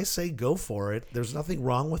 So I say go for it. There's nothing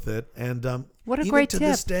wrong with it. And What a even great to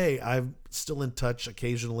this tip. day, I'm still in touch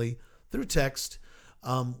occasionally through text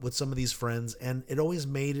with some of these friends, and it always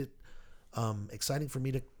made it exciting for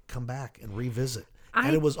me to come back and revisit.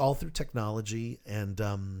 And it was all through technology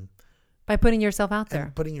and By putting yourself out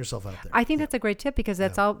there. putting yourself out there. I think that's a great tip, because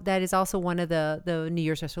that is also one of the New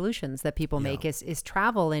Year's resolutions that people make is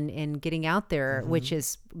travel and getting out there, which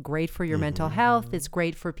is great for your mental health. It's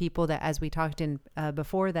great for people that, as we talked in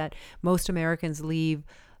before, that most Americans leave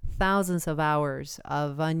thousands of hours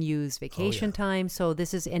of unused vacation time. So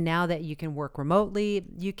this is, and now that you can work remotely,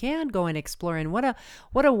 you can go and explore. And what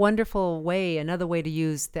a wonderful way, another way to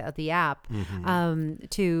use the app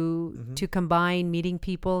to combine meeting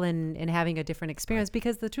people and having a different experience.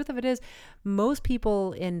 Because the truth of it is, most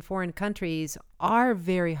people in foreign countries are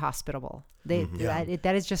very hospitable.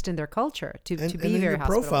 That is just in their culture to be and in very your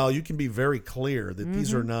hospitable. profile, you can be very clear that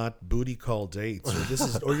these are not booty call dates, or this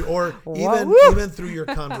is, or Whoa. even through your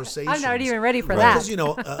conversations. I'm not even ready for Because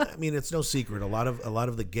that. I mean, it's no secret. A lot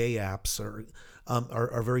of the gay apps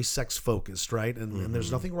are very sex focused, right? And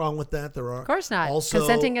there's nothing wrong with that. There are Of course not. Also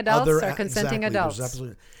Consenting adults other- are consenting exactly, there's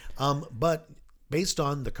adults. absolutely. But based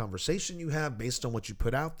on the conversation you have, based on what you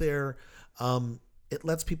put out there, it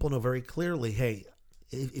lets people know very clearly, hey,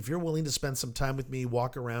 if you're willing to spend some time with me,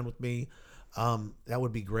 walk around with me, that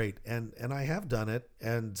would be great. And I have done it,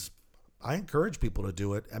 and I encourage people to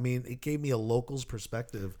do it. I mean, it gave me a local's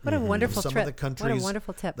perspective. What a wonderful of some trip. of the countries What a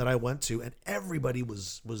wonderful tip. that I went to, and everybody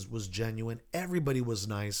was genuine. Everybody was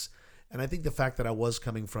nice, and I think the fact that I was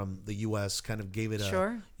coming from the U.S. kind of gave it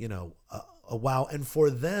Sure. a wow. And for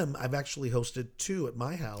them, I've actually hosted 2 at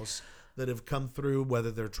my house that have come through,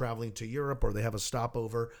 whether they're traveling to Europe or they have a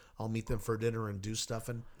stopover. I'll meet them for dinner and do stuff.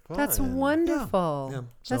 And That's Fun. wonderful. Yeah.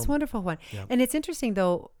 That's So- wonderful one. Yeah. And it's interesting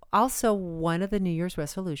though. Also, one of the New Year's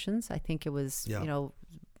resolutions, I think it was, Yeah.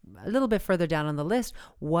 a little bit further down on the list,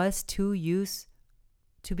 was to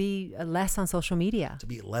be less on social media. to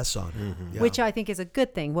be less on it. Yeah. Which I think is a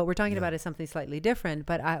good thing. What we're talking about is something slightly different,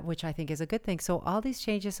 but which I think is a good thing. So all these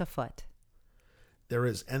changes afoot. There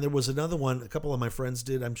is. And there was another one a couple of my friends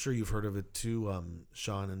did. I'm sure you've heard of it too,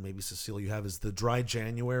 Sean, and maybe Cecile, you have, is the dry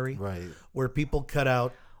January, Right. where people cut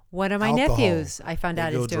out One of my alcohol. nephews, I found They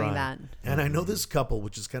out, go is doing dry. that. And I know this couple,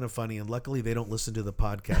 which is kind of funny, and luckily they don't listen to the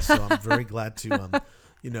podcast, so I'm very glad to,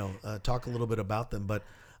 talk a little bit about them. But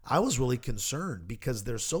I was really concerned because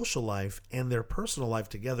their social life and their personal life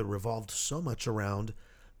together revolved so much around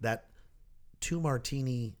that 2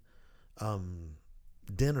 martini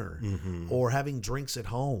dinner or having drinks at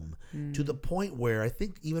home, to the point where I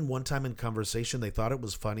think even one time in conversation they thought it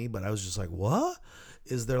was funny, but I was just like, what?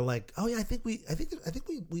 Is they're like, oh yeah, I think we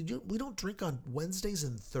don't drink on Wednesdays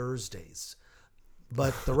and Thursdays,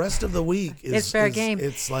 but the rest of the week is It's fair game.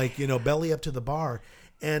 It's like, belly up to the bar.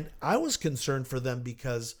 And I was concerned for them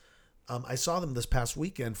because I saw them this past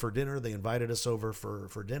weekend for dinner. They invited us over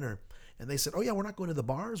for dinner, and they said, oh yeah, we're not going to the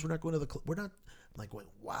bars, we're not going to we're not. I'm like, going,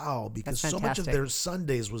 wow, because That's so much of fantastic. their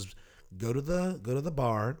Sundays was go to the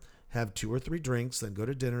bar, have 2 or 3 drinks, then go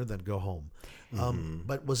to dinner, then go home.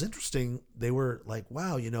 But was interesting, they were like,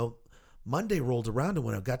 wow, Monday rolled around, and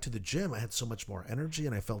when I got to the gym, I had so much more energy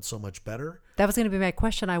and I felt so much better. That was going to be my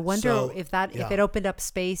question. I wonder So, if yeah. it opened up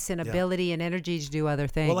space and ability and energy to do other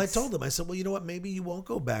things. Well, I told them, I said, well, you know what, maybe you won't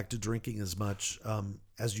go back to drinking as much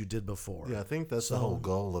as you did before. Yeah, I think that's the whole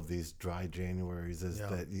goal of these dry Januaries is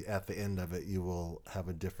that at the end of it, you will have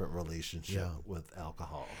a different relationship with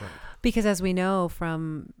alcohol. Right. Because as we know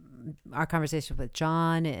from our conversation with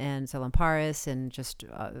John and Selon Paris and just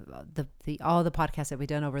all the podcasts that we've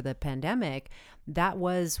done over the pandemic, that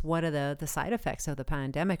was one of the side effects of the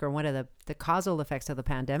pandemic, or one of the causal effects of the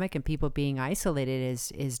pandemic, and people being isolated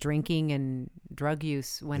is drinking and drug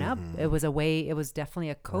use went up. It was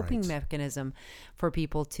definitely a coping mechanism for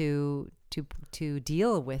people to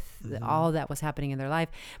deal with all that was happening in their life.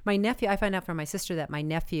 My nephew, I find out from my sister that my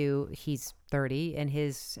nephew, he's 30, and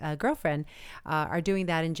his girlfriend are doing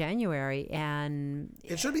that in January, and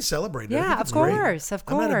It should be celebrated. I yeah, think of it's great. course, of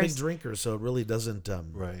I'm not a big course. drinker, so it really doesn't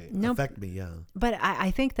Right. No, affect me. Yeah. but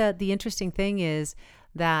I think that the interesting thing is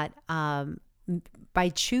that by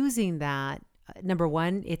choosing that, number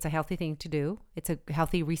one, it's a healthy thing to do. It's a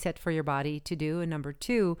healthy reset for your body to do. And number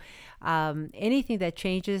two, anything that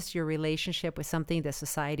changes your relationship with something that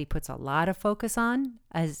society puts a lot of focus on,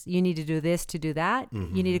 as you need to do this to do that.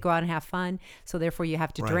 You need to go out and have fun. So therefore you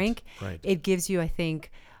have to drink. right. It gives you, I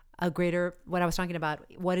think, a greater, what I was talking about,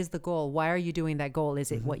 what is the goal? Why are you doing that goal?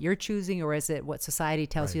 Is it what you're choosing, or is it what society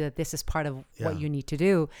tells you that this is part of what you need to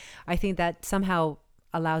do? I think that somehow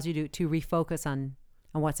allows you to refocus on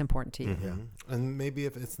what's important to you. Yeah. And maybe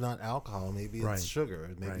if it's not alcohol, maybe it's Right. sugar.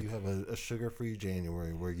 Maybe Right. you have a sugar-free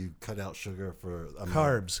January where you cut out sugar for a month.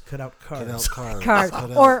 Carbs. Cut out Cut out carbs. carbs. Card,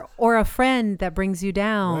 cut out- or a friend that brings you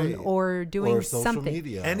down, Right. or doing or social something.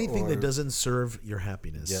 media. Anything or- that doesn't serve your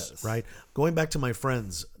happiness. Yes. Right. Going back to my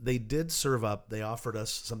friends, they did serve up. They offered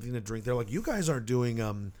us something to drink. They're like, you guys aren't doing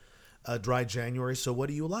a dry January, so what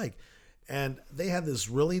do you like? And they had this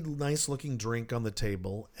really nice looking drink on the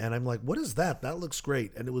table. And I'm like, what is that? That looks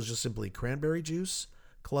great. And it was just simply cranberry juice,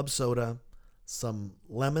 club soda, some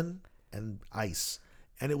lemon, and ice.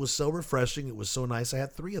 And it was so refreshing. It was so nice. I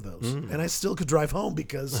had 3 of those. And I still could drive home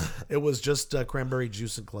because it was just cranberry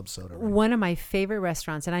juice and club soda. Right? One of my favorite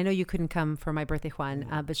restaurants, and I know you couldn't come for my birthday,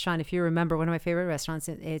 Juan, but Sean, if you remember, one of my favorite restaurants,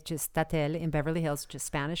 it's just Tatel in Beverly Hills, just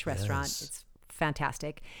Spanish restaurant. Yes. It's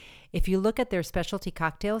fantastic. If you look at their specialty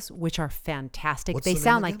cocktails, which are fantastic, What's they the name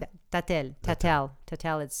sound like again? that.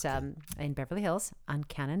 Tatel. It's in Beverly Hills on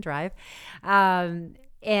Cannon Drive,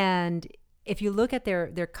 and if you look at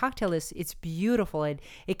their cocktail list, it's beautiful.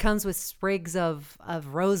 It comes with sprigs of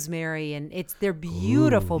rosemary, and they're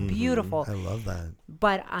beautiful, beautiful. I love that.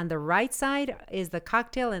 But on the right side is the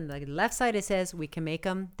cocktail, and the left side it says we can make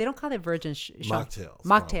them. They don't call it virgin Mocktails.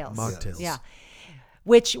 Mocktails. Mocktails. Yeah.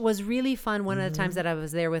 Which was really fun. One of the times that I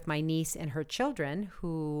was there with my niece and her children,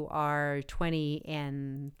 who are 20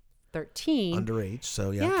 and 13, Underage. So,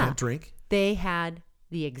 yeah, Yeah. can't drink. they had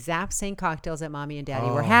the exact same cocktails that mommy and daddy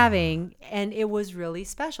were having. And it was really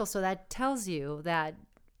special. So that tells you that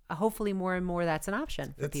hopefully more and more that's an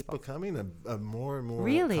option for people. It's becoming a more and more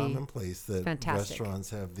Really commonplace that fantastic. restaurants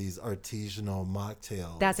have these artisanal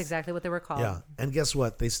mocktails. That's exactly what they were called. Yeah, and guess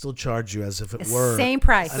what? They still charge you as if it were Same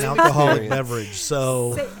price. an alcoholic experience. beverage.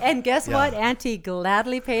 So And guess Yeah. what? Auntie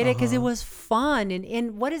gladly paid it because it was fun.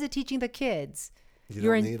 And what is it teaching the kids? You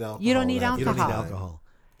You're don't in- need alcohol. you don't need That's you don't need alcohol. alcohol.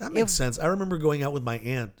 That makes sense. I remember going out with my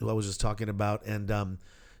aunt, who I was just talking about, and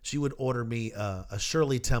she would order me a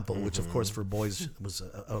Shirley Temple, which of course for boys was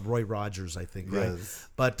a Roy Rogers, I think, right? Yes.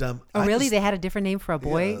 But Oh, I really? just- they had a different name for a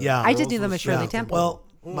boy? Yeah. I just Girls knew them was as Shirley Shirley Temple.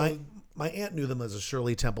 Well, my aunt knew them as a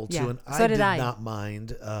Shirley Temple too, Yeah, and so I did did I. not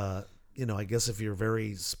mind. I guess if you're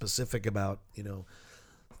very specific about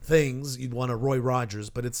things, you'd want a Roy Rogers,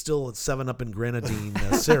 but it's still a 7-Up and grenadine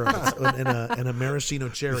syrup and a maraschino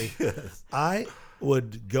cherry. I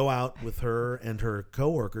would go out with her and her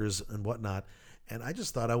coworkers and whatnot, and I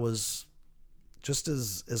just thought I was just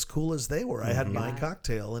as cool as they were. I had my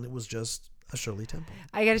cocktail, and it was just a Shirley Temple.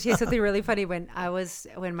 I got to tell you something really funny. When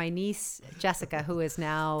my niece Jessica, who is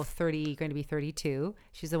now going to be 32,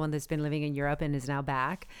 she's the one that's been living in Europe and is now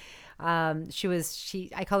back.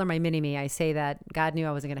 I call her my mini-me. I say that God knew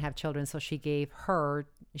I wasn't going to have children, so she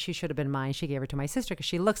should have been mine. She gave her to my sister because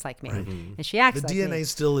she looks like me and she acts The like DNA me.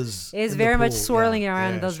 still is in the very much pool. swirling Yeah. around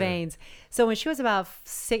Yeah, in those sure. veins. So when she was about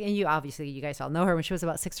 6, and you guys all know her, when she was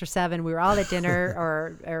about 6 or 7, we were all at dinner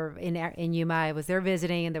or in Yuma. I was there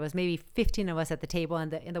visiting, and there was maybe 15 of us at the table,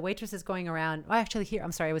 and the waitress is going around. Well, actually,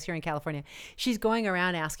 I was here in California. She's going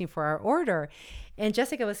around asking for our order. And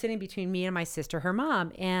Jessica was sitting between me and my sister, her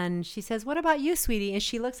mom, and she says, "What about you, sweetie?" And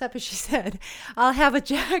she looks up and she said, I'll have a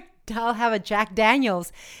Jack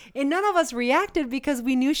Daniels." And none of us reacted because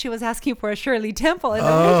we knew she was asking for a Shirley Temple. And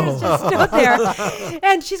the waitress just stood there.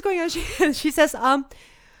 And she's going on, she says,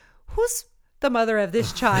 "Who's the mother of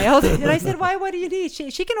this child?" And I said, "Why? What do you need?"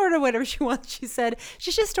 She can order whatever she wants. She said,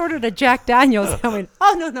 she just ordered a Jack Daniels. I went,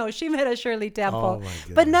 "Oh, no, she meant a Shirley Temple."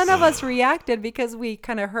 my But none of us reacted because we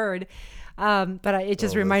kind of heard. It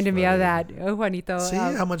just reminded me of that. Oh, Juanito. See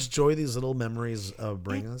how much joy these little memories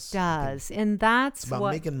bring us? Does. And that's It's about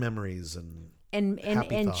what, making memories and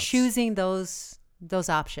happy and thoughts. choosing those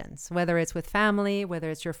options, whether it's with family, whether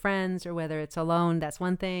it's your friends, or whether it's alone. That's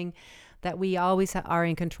one thing that we always are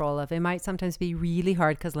in control of. It might sometimes be really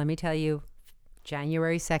hard because let me tell you,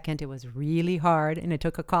 January 2nd, it was really hard. And it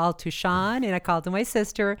took a call to Sean and a call to my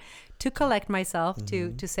sister to collect myself,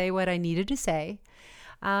 to say what I needed to say.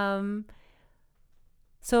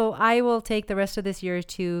 So I will take the rest of this year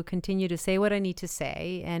to continue to say what I need to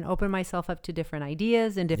say and open myself up to different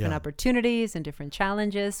ideas and different opportunities and different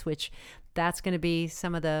challenges, which that's going to be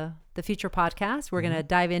some of the future podcasts. We're going to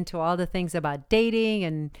dive into all the things about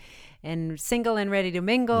dating and single and ready to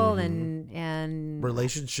mingle and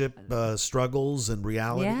relationship struggles and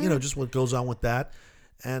reality, Yeah. just what goes on with that.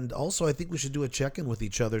 And also, I think we should do a check-in with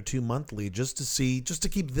each other monthly, just to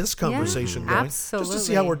keep this conversation going, just to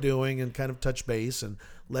see how absolutely. we're doing and kind of touch base and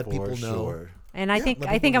let people know. Sure. And I Yeah, think let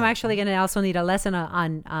I think people I'm know. actually going to also need a lesson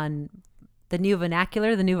on the new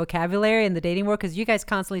vernacular, the new vocabulary in the dating world, because you guys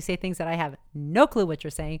constantly say things that I have no clue what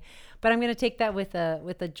you're saying. But I'm going to take that with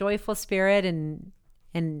a joyful spirit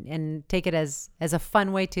and take it as a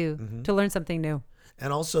fun way to learn something new.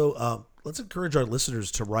 And also, let's encourage our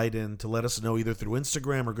listeners to write in to let us know either through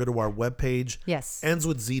Instagram or go to our webpage, Yes.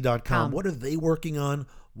 endswithz.com. What are they working on?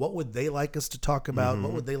 What would they like us to talk about?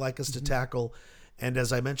 What would they like us to tackle? And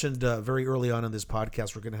as I mentioned very early on in this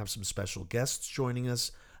podcast, we're going to have some special guests joining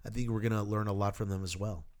us. I think we're going to learn a lot from them as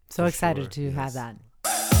well. So excited sure, to have that.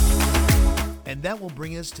 And that will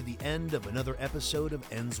bring us to the end of another episode of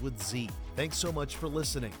Ends with Z. Thanks so much for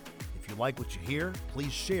listening. If you like what you hear,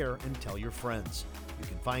 please share and tell your friends. You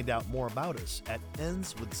can find out more about us at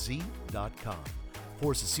endswithz.com.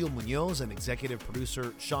 For Cecile Munoz and executive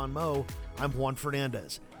producer Sean Moe, I'm Juan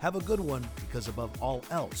Fernandez. Have a good one, because above all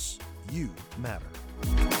else, you matter.